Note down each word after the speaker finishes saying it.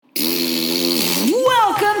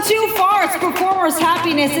to Farts, Performers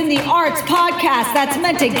Happiness in the Arts podcast that's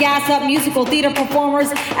meant to gas up musical theater performers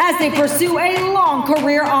as they pursue a long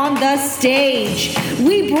career on the stage.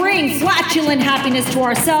 We bring flatulent happiness to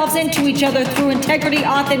ourselves and to each other through integrity,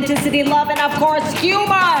 authenticity, love, and of course,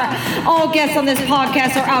 humor. All guests on this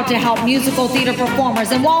podcast are out to help musical theater performers,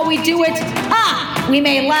 and while we do it, we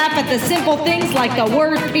may laugh at the simple things like the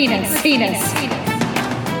word penis.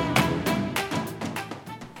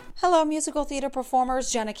 Hello, musical theater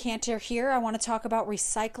performers. Jenna Cantor here. I want to talk about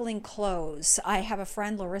recycling clothes. I have a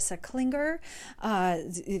friend, Larissa Klinger,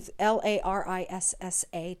 Larissa,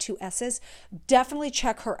 2 S's. Definitely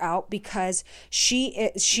check her out because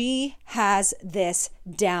she has this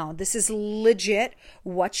down. This is legit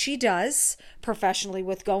what she does professionally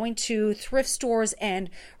with going to thrift stores and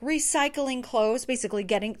recycling clothes, basically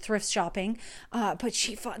getting thrift shopping. But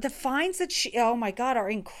the finds that oh my God, are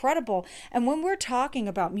incredible. And when we're talking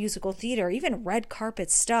about musical theater, even red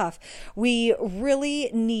carpet stuff, we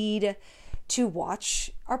really need to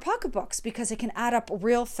watch our pocketbooks because it can add up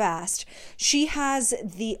real fast. She has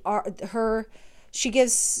she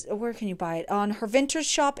gives, where can you buy it? On her vintage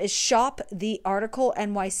shop is Shop the Article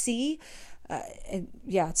NYC.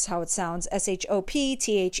 Yeah, it's how it sounds.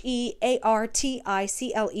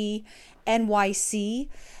 ShopTheArticle NYC.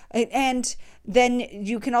 And then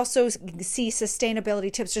you can also see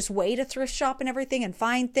sustainability tips, just way to thrift shop and everything and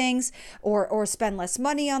find things or spend less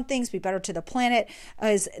money on things, be better to the planet,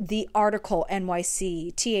 is the Article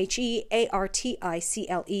NYC,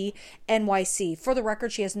 TheArticle NYC. For the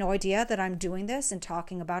record, she has no idea that I'm doing this and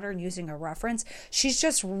talking about her and using a reference. She's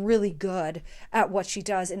just really good at what she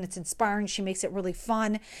does and it's inspiring. She makes it really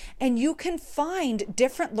fun. And you can find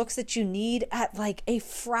different looks that you need at like a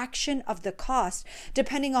fraction of the cost,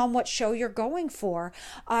 depending on what show you're going for.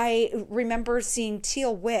 I remember seeing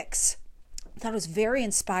Teal Wicks. I thought it was very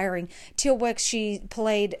inspiring. Teal Wicks, she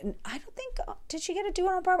played, I don't think, did she get a do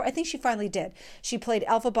it on Broadway? I think she finally did. She played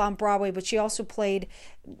Elphaba on Broadway, but she also played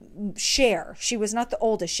Cher. She was not the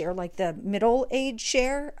oldest Cher, like the middle-aged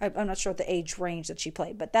Cher. I'm not sure what the age range that she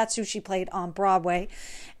played, but that's who she played on Broadway.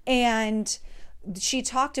 And she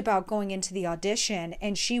talked about going into the audition,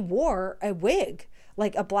 and she wore a wig,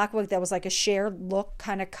 like a black wig that was like a Cher look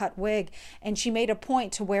kind of cut wig. And she made a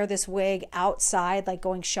point to wear this wig outside, like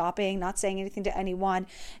going shopping, not saying anything to anyone,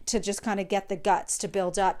 to just kind of get the guts to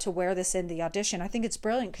build up to wear this in the audition. I think it's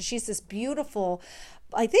brilliant because she's this beautiful,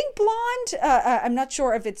 I think blonde, I'm not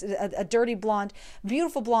sure if it's a dirty blonde,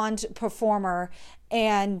 beautiful blonde performer.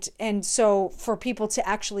 And so for people to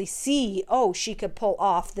actually see, oh, she could pull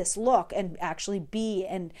off this look and actually be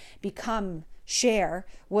and become Cher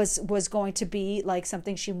was going to be like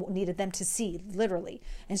something she needed them to see, literally.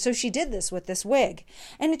 And so she did this with this wig.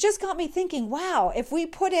 And it just got me thinking, wow, if we're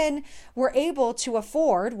able to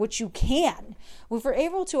afford, which you can, if we're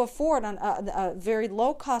able to afford on a very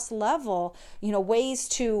low cost level, ways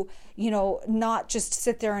to, not just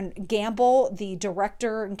sit there and gamble the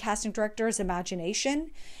director and casting director's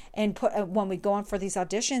imagination and put when we go on for these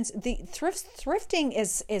auditions, the thrifting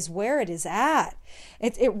is where it is at.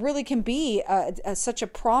 It really can be such a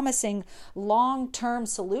promising long-term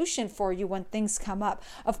solution for you when things come up.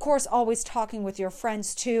 Of course, always talking with your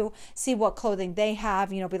friends too, see what clothing they have,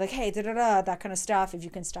 be like, hey, that kind of stuff. If you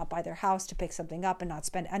can stop by their house to pick something up and not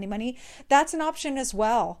spend any money, that's an option as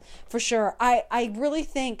well, for sure. I really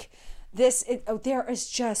think there is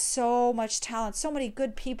just so much talent, so many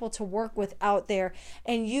good people to work with out there,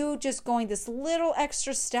 and you just going this little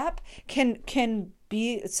extra step can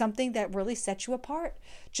be something that really sets you apart.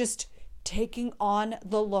 Just taking on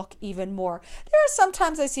the look even more. There are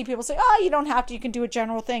sometimes I see people say, oh, you don't have to, you can do a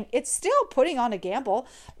general thing. It's still putting on a gamble.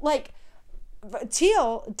 Like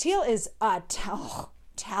Teal is a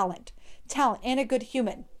talent and a good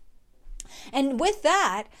human. And with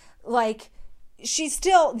that, like, she's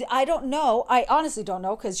still, I honestly don't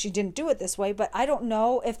know because she didn't do it this way, but I don't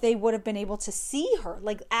know if they would have been able to see her,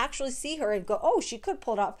 like actually see her and go, oh, she could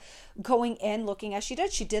pull it off going in looking as she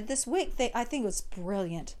did. She did this wig thing. I think it was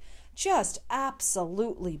brilliant. Just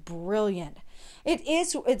absolutely brilliant.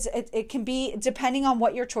 It can be, depending on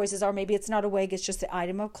what your choices are. Maybe it's not a wig, it's just an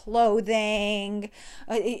item of clothing.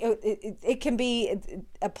 It can be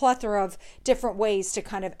a plethora of different ways to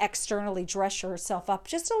kind of externally dress yourself up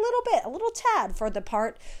just a little bit, a little tad for the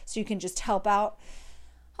part, so you can just help out.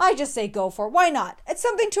 I just say go for it. Why not? It's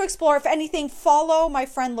something to explore. If anything, follow my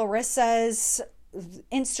friend Larissa's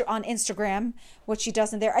on Instagram, what she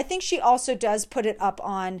does in there. I think she also does put it up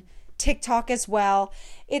on TikTok as well.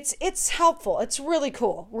 It's helpful. It's really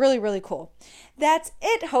cool. Really, really cool. That's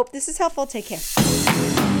it. Hope this is helpful. Take care.